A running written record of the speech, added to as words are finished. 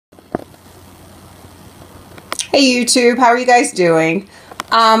Hey YouTube, how are you guys doing?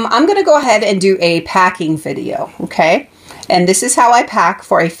 I'm going to go ahead and do a packing video, okay? And this is how I pack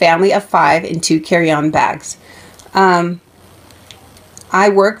for a family of 5 in 2 carry-on bags. I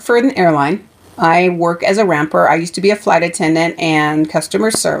work for an airline. I work as a ramper. I used to be a flight attendant and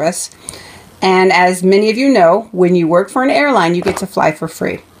customer service. And as many of you know, when you work for an airline, you get to fly for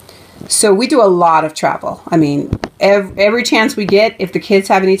free. So we do a lot of travel. I mean, every chance we get, if the kids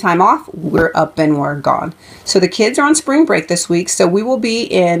have any time off, we're up and we're gone. So the kids are on spring break this week, so we will be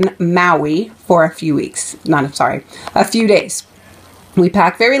in Maui for a few weeks. A few days. We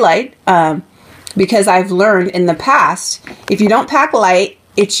pack very light because I've learned in the past, if you don't pack light,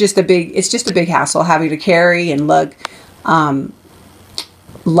 it's just a big hassle having to carry and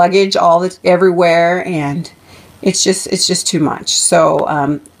luggage everywhere, and it's just too much.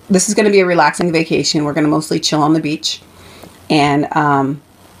 So this is going to be a relaxing vacation. We're going to mostly chill on the beach. And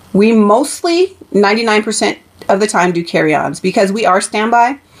we mostly, 99% of the time, do carry-ons because we are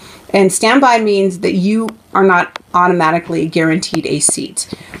standby. And standby means that you are not automatically guaranteed a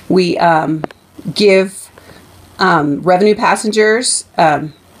seat. We give revenue passengers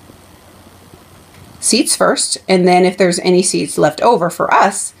seats first. And then if there's any seats left over for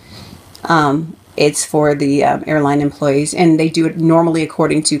us, it's for the airline employees, and they do it normally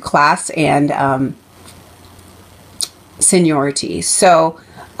according to class and seniority. So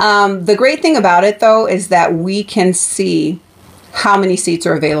the great thing about it, though, is that we can see how many seats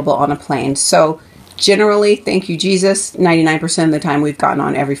are available on a plane. So generally, thank you, Jesus, 99% of the time we've gotten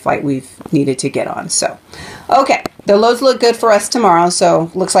on every flight we've needed to get on. So, okay, the loads look good for us tomorrow,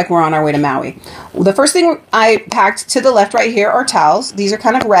 so looks like we're on our way to Maui. The first thing I packed to the left right here are towels. These are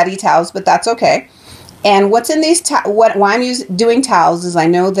kind of ratty towels, but that's okay. And what's in these, why I'm doing towels is I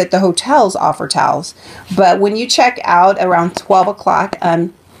know that the hotels offer towels, but when you check out around 12 o'clock,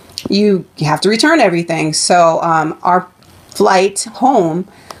 you have to return everything. So our flight home,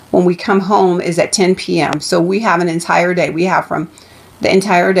 when we come home, is at 10 p.m. So we have an entire day. We have from the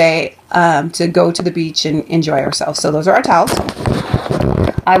entire day to go to the beach and enjoy ourselves. So those are our towels.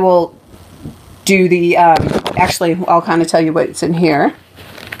 I will do the, actually, I'll kind of tell you what's in here.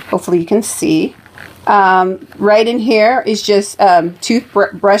 Hopefully you can see. Right in here is just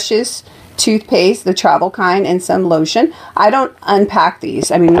toothbrushes, toothpaste, the travel kind, and some lotion. I don't unpack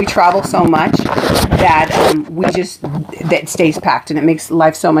these. I mean, we travel so much that that stays packed, and it makes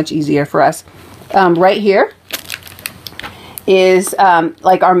life so much easier for us. Right here is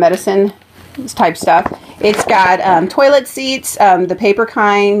like our medicine type stuff. It's got toilet seats, the paper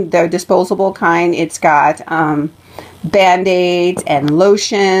kind, the disposable kind. It's got Band-Aids and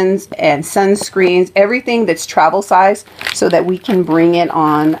lotions and sunscreens, everything that's travel size, so that we can bring it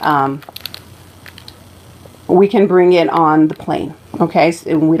on the plane, okay?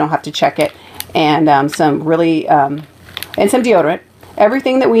 So we don't have to check it. And some really and some deodorant.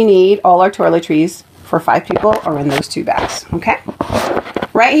 Everything that we need, all our toiletries for 5 people, are in those 2 bags, okay?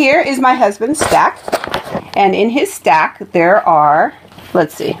 Right here is my husband's stack, and in his stack there are,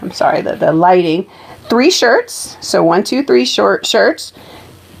 let's see, I'm sorry, the lighting, 3 shirts, so 1, 2, 3 short shirts,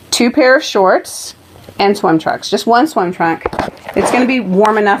 2 pair of shorts, and swim trunks. Just 1 swim trunk. It's going to be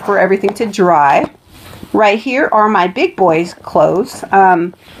warm enough for everything to dry. Right here are my big boys' clothes.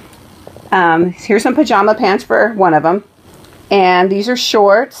 Here's some pajama pants for one of them, and these are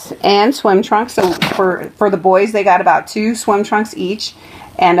shorts and swim trunks. So for the boys, they got about 2 swim trunks each,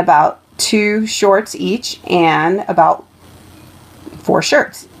 and about 2 shorts each, and about 4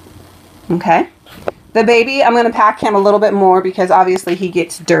 shirts. Okay. The baby, I'm going to pack him a little bit more because obviously he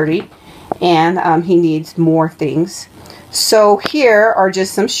gets dirty and he needs more things. So here are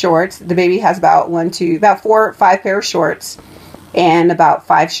just some shorts. The baby has about 4 or 5 pair of shorts and about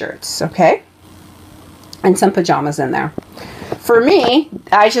 5 shirts, okay? And some pajamas in there. For me,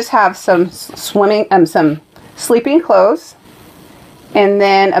 I just have some some sleeping clothes, and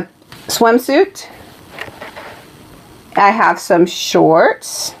then a swimsuit. I have some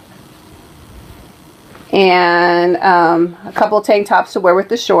shorts, and a couple of tank tops to wear with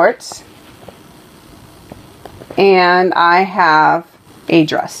the shorts, and I have a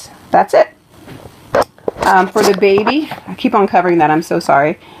dress. That's it. For the baby, I keep on covering that, I'm so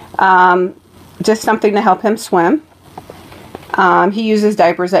sorry. Just something to help him swim. He uses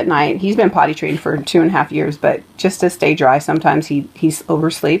diapers at night. He's been potty trained for 2.5 years, but just to stay dry, sometimes he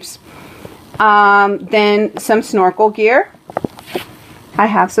oversleeps. Then some snorkel gear. I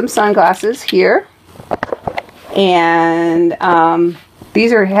have some sunglasses here. And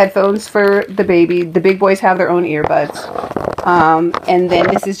these are headphones for the baby. The big boys have their own earbuds. And then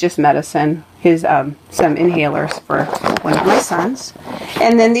this is just medicine. his some inhalers for one of my sons.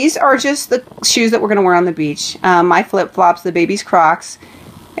 And then these are just the shoes that we're going to wear on the beach. My flip-flops, the baby's Crocs,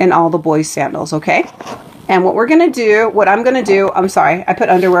 and all the boys' sandals, okay? And what we're going to do, what I'm going to do, I'm sorry, I put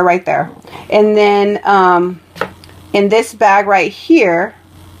underwear right there. And then in this bag right here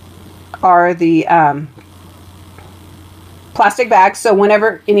are the plastic bags. So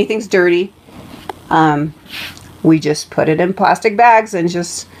whenever anything's dirty, we just put it in plastic bags and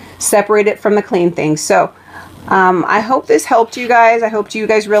just separate it from the clean things. So I hope this helped you guys. I hope you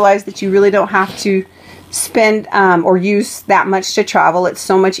guys realize that you really don't have to spend or use that much to travel. It's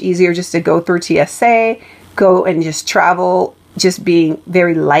so much easier just to go through TSA, go and just travel, just being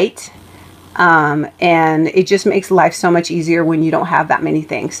very light. And it just makes life so much easier when you don't have that many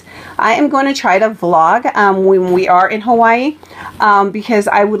things. I am going to try to vlog when we are in Hawaii because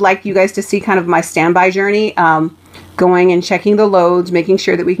I would like you guys to see kind of my standby journey, going and checking the loads, making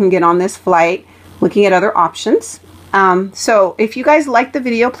sure that we can get on this flight, looking at other options. So if you guys like the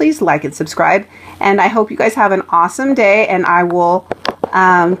video, please like and subscribe. And I hope you guys have an awesome day, and I will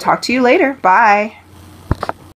talk to you later. Bye.